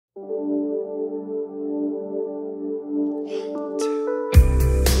Hello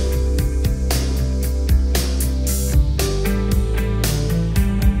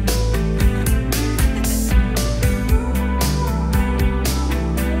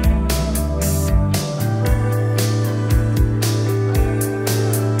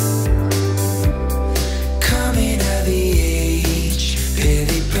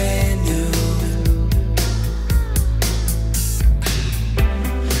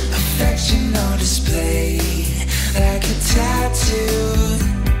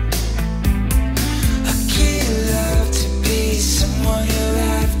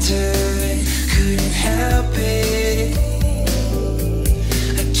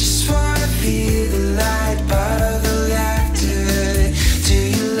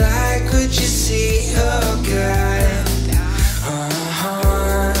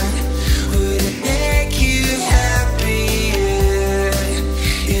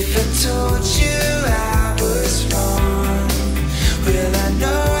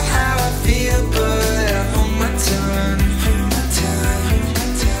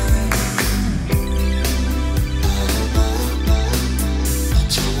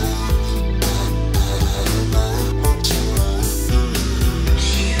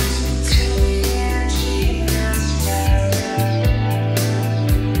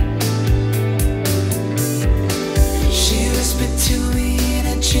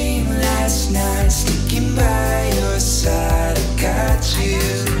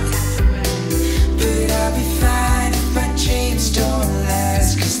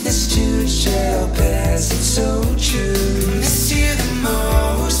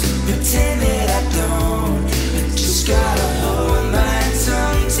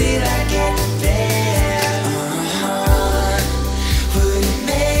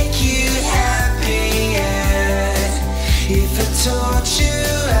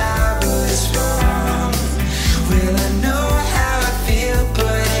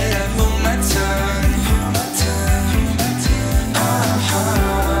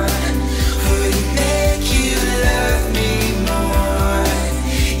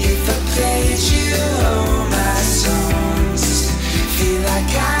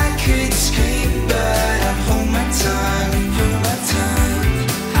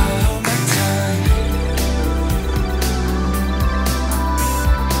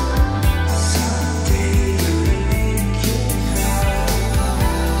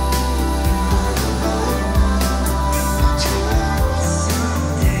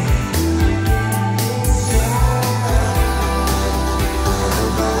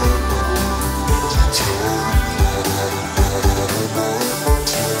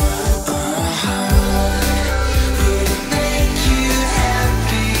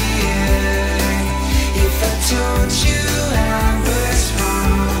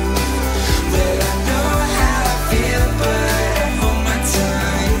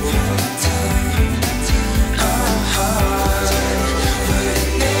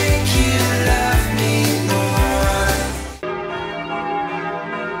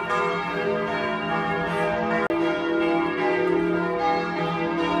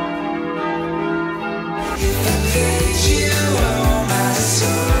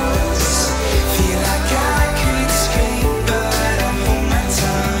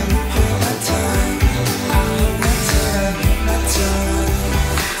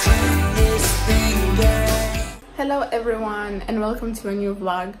everyone and welcome to a new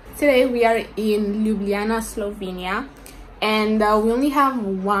vlog. Today we are in Ljubljana, Slovenia, and we only have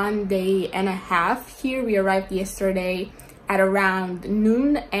 1 day and a half here. We arrived yesterday at around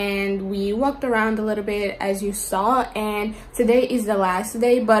noon and we walked around a little bit as you saw, and today is the last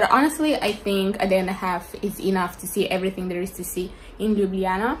day, but honestly I think a day and a half is enough to see everything there is to see in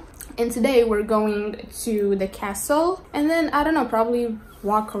Ljubljana. And today we're going to the castle and then I don't know, probably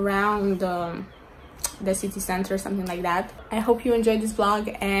walk around the city center, something like that. I hope you enjoyed this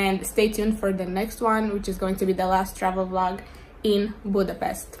vlog and stay tuned for the next one, which is going to be the last travel vlog in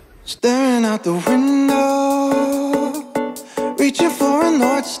Budapest. Staring out the window, reaching for a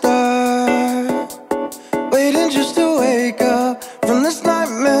North Star, waiting just to wake up from this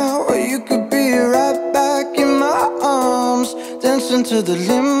nightmare where you could be right back in my arms, dancing to the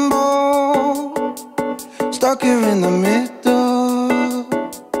limbo, stuck here in the middle.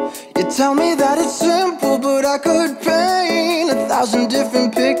 You tell me that it's simple, but I could paint 1,000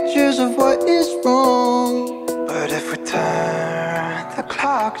 different pictures of what is wrong. But if we turn the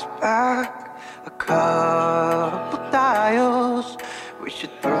clocks back a couple dials, we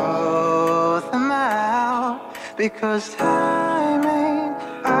should throw them out, because time ain't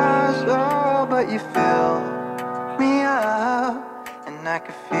ours, oh, but you fill me up, and I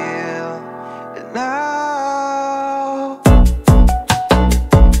can feel feel it now.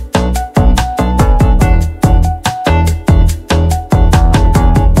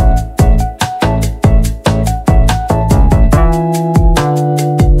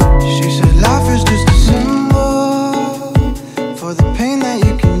 She said life is just a symbol for the pain that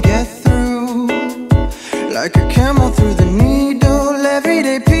you can get through, like a camel through the needle.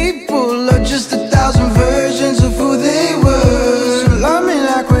 Everyday people are just 1,000 versions of who they were. So love me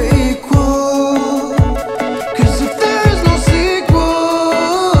like we're equal, 'cause if there is no sequel,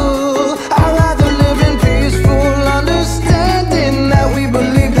 I'd rather live in peaceful understanding that we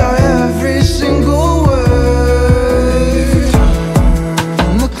believed our every single word.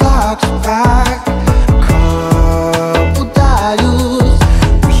 Turn the clocks back a couple dials.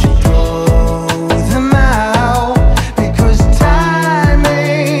 We should throw them out, because time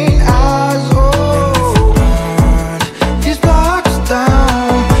ain't ours. Oh, burn these blocks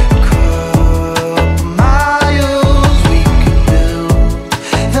down a couple miles. We could build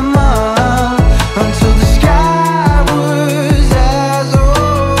them up until the sky was as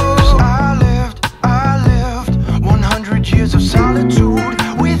old. I lived 100 years of solitude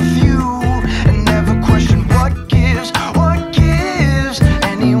with you, and never questioned what gives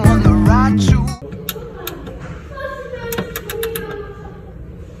anyone the right to.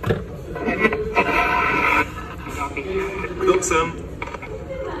 Kdo sem?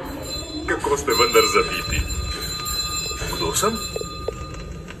 Kako ste vendar zabiti? Kdo sem?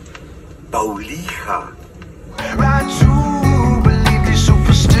 Pavliha. Right to believe these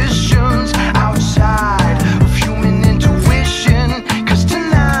superstitions outside of human intuition, 'cause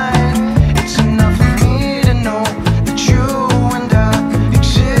tonight it's enough for me to know that you and I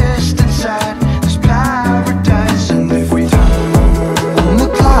exist inside this paradise. And if we turn the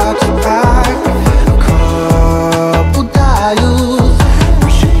clocks back a couple dials, we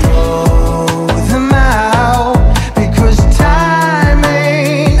should throw them out, because time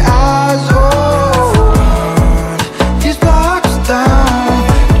ain't ours. Oh, burn these blocks down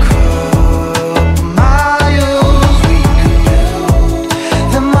a couple miles. We could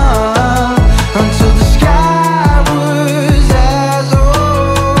build them up until the sky was as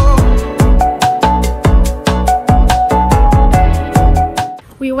old.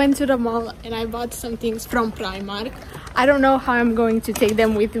 We went to the mall and I bought some things from Primark. I don't know how I'm going to take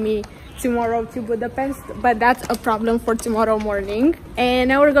them with me tomorrow to Budapest, but that's a problem for tomorrow morning. And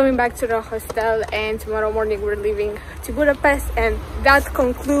now we're going back to the hostel, and tomorrow morning we're leaving to Budapest, and that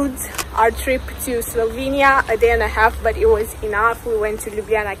concludes our trip to Slovenia. A day and a half, but it was enough. We went to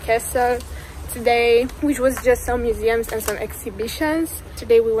Ljubljana Castle today, which was just some museums and some exhibitions.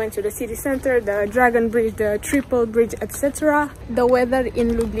 Today we went to the city center, the Dragon Bridge, the Triple Bridge, etc. The weather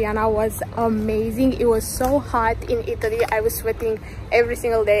in Ljubljana was amazing. It was so hot. In Italy I was sweating every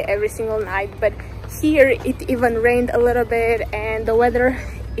single day, every single night, but here it even rained a little bit and the weather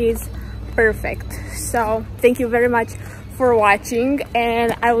is perfect. So thank you very much for watching,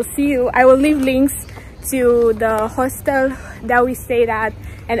 and I will see you. I will leave links to the hostel that we stayed at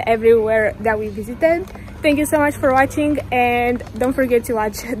and everywhere that we visited. Thank you so much for watching, and don't forget to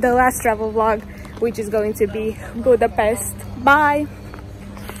watch the last travel vlog, which is going to be Budapest. Bye!